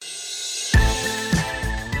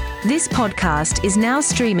This podcast is now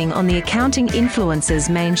streaming on the Accounting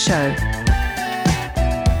Influencers main show.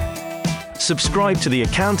 Subscribe to the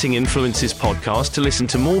Accounting Influencers podcast to listen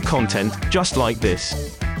to more content just like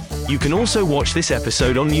this. You can also watch this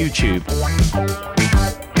episode on YouTube.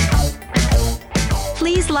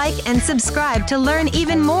 Please like and subscribe to learn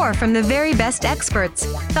even more from the very best experts,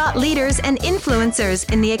 thought leaders, and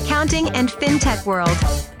influencers in the accounting and fintech world.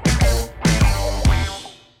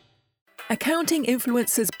 Accounting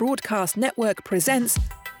Influencers Broadcast Network presents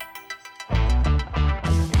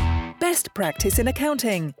Best Practice in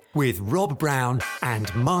Accounting with Rob Brown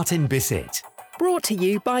and Martin Bissett. Brought to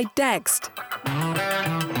you by Dext.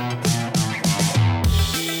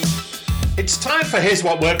 It's time for Here's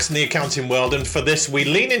What Works in the Accounting World, and for this we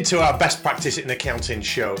lean into our Best Practice in Accounting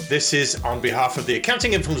show. This is on behalf of the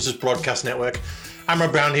Accounting Influencers Broadcast Network. I'm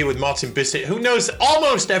Rob Brown here with Martin Bissett, who knows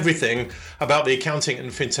almost everything about the accounting and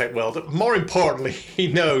fintech world. More importantly, he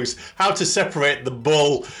knows how to separate the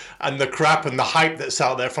bull and the crap and the hype that's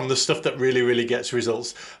out there from the stuff that really, really gets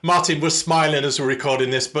results. Martin, we're smiling as we're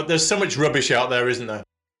recording this, but there's so much rubbish out there, isn't there?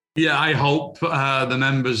 Yeah, I hope the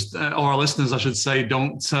members, or our listeners, I should say,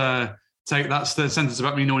 don't take that sentence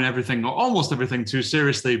about me knowing everything or almost everything too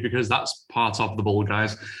seriously, because that's part of the bull,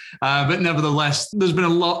 guys. But nevertheless, there's been a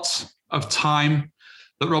lot of time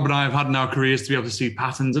that Rob and I have had in our careers to be able to see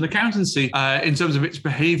patterns in accountancy. In terms of its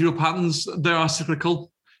behavioural patterns, they are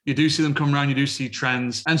cyclical. You do see them come around, you do see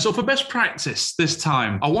trends. And so for best practice this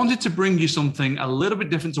time, I wanted to bring you something a little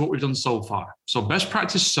bit different to what we've done so far. So best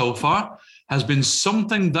practice so far has been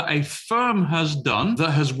something that a firm has done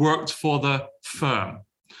that has worked for the firm.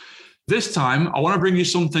 This time, I want to bring you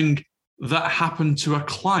something that happened to a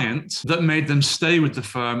client that made them stay with the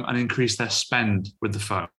firm and increase their spend with the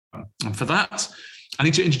firm. And for that, I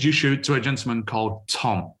need to introduce you to a gentleman called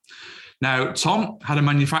Tom. Now, Tom had a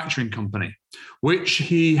manufacturing company, which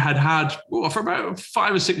he had for about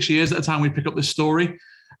 5 or 6 years at the time we pick up this story.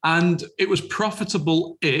 And it was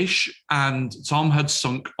profitable-ish, and Tom had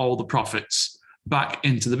sunk all the profits back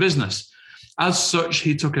into the business. As such,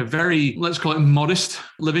 he took a very, let's call it modest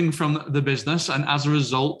living from the business. And as a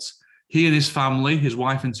result, he and his family, his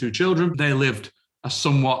wife and 2 children, they lived a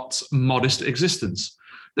somewhat modest existence.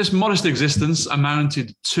 This modest existence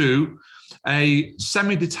amounted to a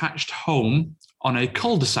semi-detached home on a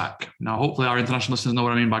cul-de-sac. Now, hopefully our international listeners know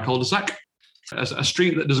what I mean by cul-de-sac. A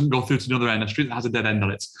street that doesn't go through to the other end, a street that has a dead end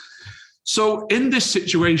on it. So in this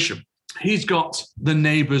situation, he's got the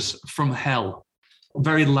neighbours from hell,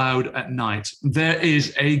 very loud at night. There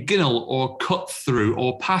is a ginnel or cut-through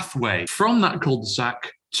or pathway from that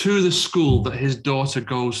cul-de-sac to the school that his daughter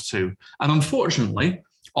goes to. And unfortunately,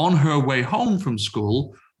 on her way home from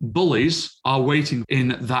school, bullies are waiting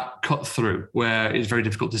in that cut-through where it's very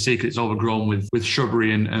difficult to see because it's overgrown with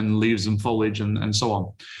shrubbery and leaves and foliage and so on.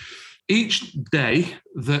 Each day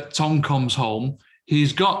that Tom comes home,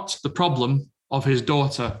 he's got the problem of his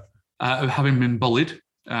daughter of having been bullied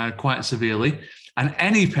quite severely. And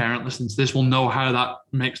any parent listening to this will know how that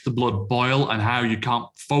makes the blood boil and how you can't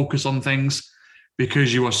focus on things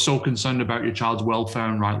because you are so concerned about your child's welfare,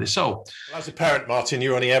 and rightly so. Well, as a parent, Martin,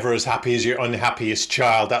 you're only ever as happy as your unhappiest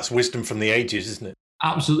child. That's wisdom from the ages, isn't it?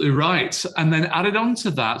 Absolutely right. And then added on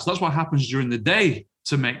to that, so that's what happens during the day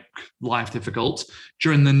to make life difficult.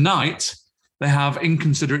 During the night, they have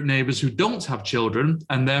inconsiderate neighbours who don't have children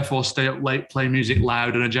and therefore stay up late, play music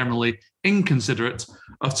loud, and are generally inconsiderate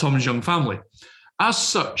of Tom's young family. As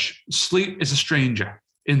such, sleep is a stranger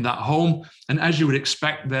in that home. And as you would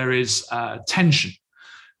expect, there is tension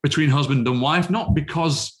between husband and wife, not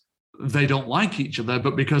because they don't like each other,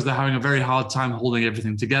 but because they're having a very hard time holding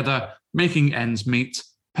everything together, making ends meet,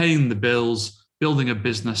 paying the bills, building a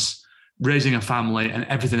business, raising a family, and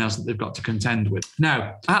everything else that they've got to contend with.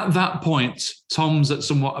 Now, at that point, Tom's at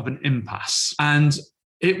somewhat of an impasse. And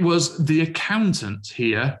it was the accountant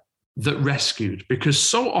here that rescued, because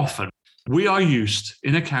so often we are used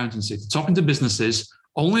in accountancy to talking to businesses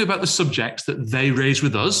only about the subjects that they raise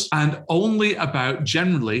with us and only about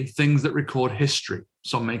generally things that record history.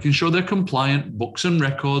 So making sure they're compliant, books and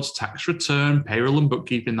records, tax return, payroll and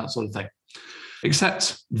bookkeeping, that sort of thing.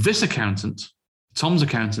 Except this accountant, Tom's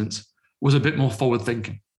accountant, was a bit more forward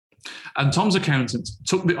thinking. And Tom's accountant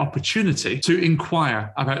took the opportunity to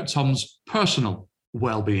inquire about Tom's personal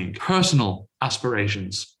well-being, personal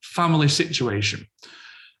aspirations, family situation,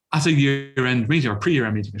 at a year-end meeting, or a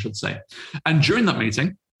pre-year-end meeting, I should say. And during that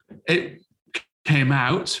meeting, it came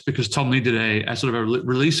out, because Tom needed a sort of a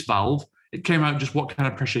release valve, it came out just what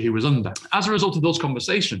kind of pressure he was under. As a result of those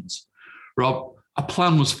conversations, Rob, a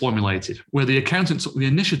plan was formulated where the accountant took the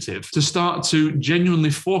initiative to start to genuinely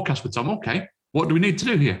forecast with Tom, okay, what do we need to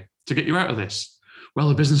do here to get you out of this? Well,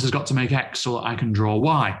 the business has got to make X so that I can draw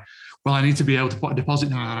Y. Well, I need to be able to put a deposit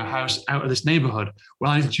down on a house out of this neighborhood.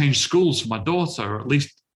 Well, I need to change schools for my daughter, or at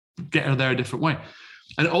least get her there a different way.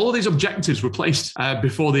 And all of these objectives were placed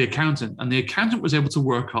before the accountant, and the accountant was able to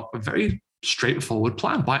work up a very straightforward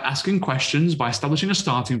plan by asking questions, by establishing a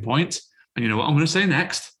starting point. And you know what I'm going to say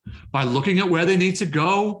next? By looking at where they need to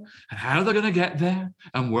go and how they're going to get there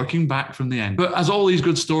and working back from the end. But as all these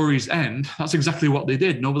good stories end, that's exactly what they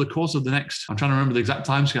did. And over the course of the next, I'm trying to remember the exact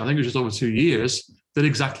timescale, I think it was just over 2 years, did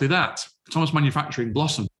exactly that. Thomas Manufacturing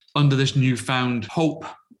blossomed under this newfound hope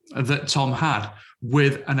that Tom had,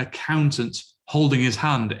 with an accountant holding his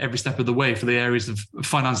hand every step of the way for the areas of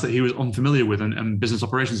finance that he was unfamiliar with and business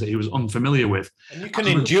operations that he was unfamiliar with. And you can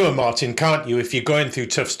endure, Martin, can't you, if you're going through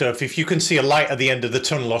tough stuff, if you can see a light at the end of the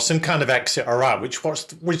tunnel or some kind of exit or out,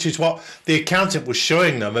 which is what the accountant was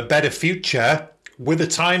showing them, a better future with a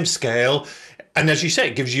time scale. And as you say,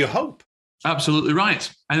 it gives you hope. Absolutely right.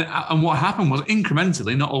 And what happened was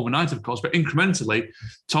incrementally, not overnight, of course, but incrementally,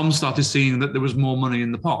 Tom started seeing that there was more money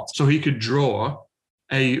in the pot. So he could draw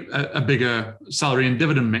a bigger salary and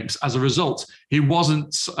dividend mix as a result. He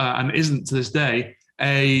wasn't and isn't to this day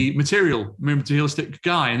a materialistic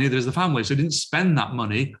guy, and neither is the family. So he didn't spend that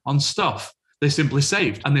money on stuff. They simply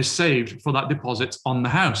saved, and they saved for that deposit on the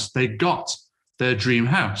house. They got their dream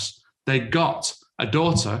house. They got a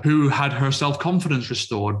daughter who had her self-confidence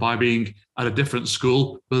restored by being at a different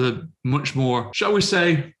school with a much more, shall we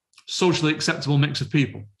say, socially acceptable mix of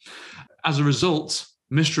people. As a result,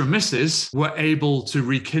 Mr. and Mrs. were able to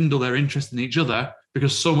rekindle their interest in each other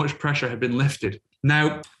because so much pressure had been lifted.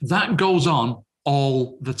 Now, that goes on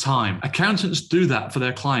all the time. Accountants do that for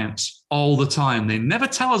their clients all the time. They never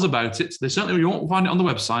tell us about it. You won't find it on the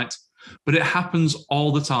website, but it happens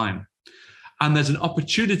all the time. And there's an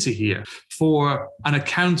opportunity here for an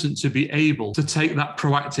accountant to be able to take that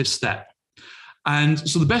proactive step. And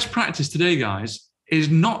so the best practice today, guys, is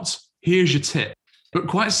not, here's your tip, but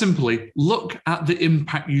quite simply, look at the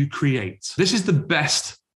impact you create. This is the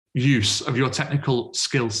best use of your technical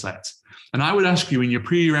skill set. And I would ask you in your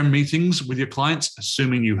pre-year-end meetings with your clients,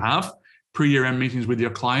 assuming you have pre-year-end meetings with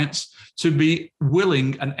your clients, to be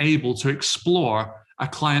willing and able to explore a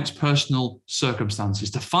client's personal circumstances,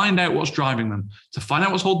 to find out what's driving them, to find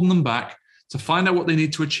out what's holding them back, to find out what they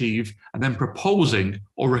need to achieve, and then proposing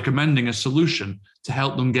or recommending a solution to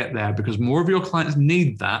help them get there, because more of your clients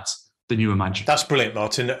need that than you imagine. That's brilliant,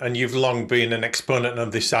 Martin. And you've long been an exponent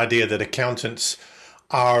of this idea that accountants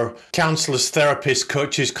are counsellors, therapists,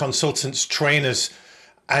 coaches, consultants, trainers,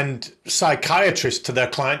 and psychiatrists to their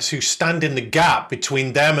clients who stand in the gap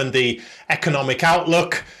between them and the economic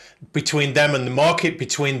outlook, between them and the market,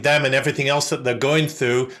 between them and everything else that they're going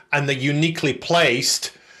through. And they're uniquely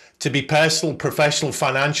placed to be personal, professional,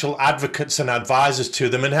 financial advocates and advisors to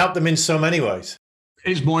them and help them in so many ways.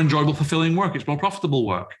 It's more enjoyable, fulfilling work. It's more profitable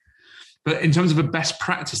work. But in terms of a best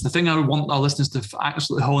practice, the thing I would want our listeners to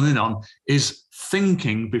absolutely hone in on is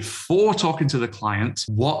thinking before talking to the client,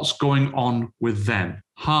 what's going on with them?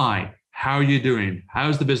 Hi, how are you doing?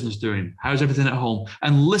 How's the business doing? How's everything at home?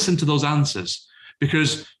 And listen to those answers,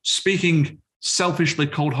 because speaking selfishly,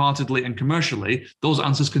 cold-heartedly, and commercially, those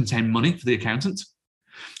answers contain money for the accountant.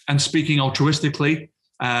 And speaking altruistically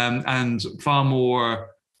and far more,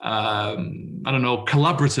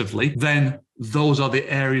 collaboratively, then those are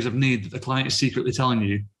the areas of need that the client is secretly telling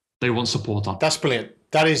you they want support on. That's brilliant.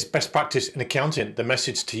 That is best practice in accounting. The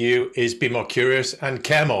message to you is be more curious and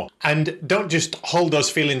care more. And don't just hold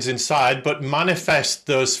those feelings inside, but manifest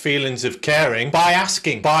those feelings of caring by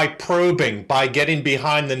asking, by probing, by getting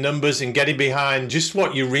behind the numbers and getting behind just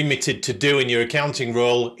what you're remitted to do in your accounting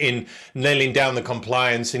role in nailing down the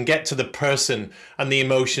compliance, and get to the person and the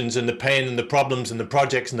emotions and the pain and the problems and the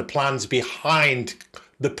projects and the plans behind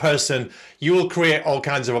the person. You will create all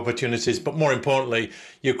kinds of opportunities, but more importantly,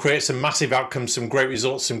 you'll create some massive outcomes, some great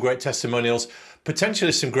results, some great testimonials,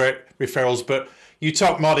 potentially some great referrals. But you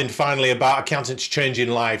talk, Martin, finally about accountants changing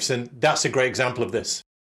lives, and that's a great example of this.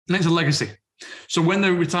 And it's a legacy. So when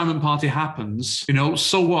the retirement party happens,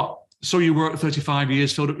 so what? So you worked 35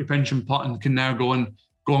 years, filled up your pension pot, and can now go on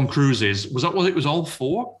cruises. Was that what it was all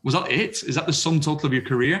for? Was that it? Is that the sum total of your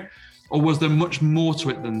career? Or was there much more to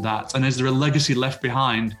it than that? And is there a legacy left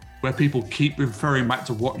behind where people keep referring back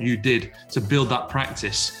to what you did to build that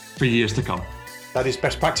practice for years to come? That is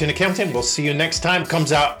Best Practice in Accounting. We'll see you next time.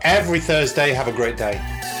 Comes out every Thursday. Have a great day.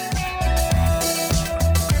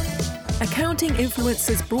 Accounting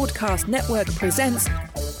Influencers Broadcast Network presents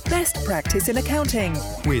Best Practice in Accounting.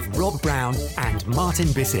 With Rob Brown and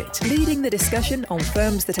Martin Bissett. Leading the discussion on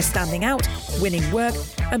firms that are standing out, winning work,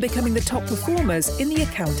 and becoming the top performers in the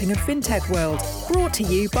accounting and fintech world. Brought to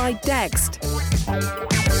you by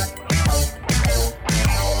Dext.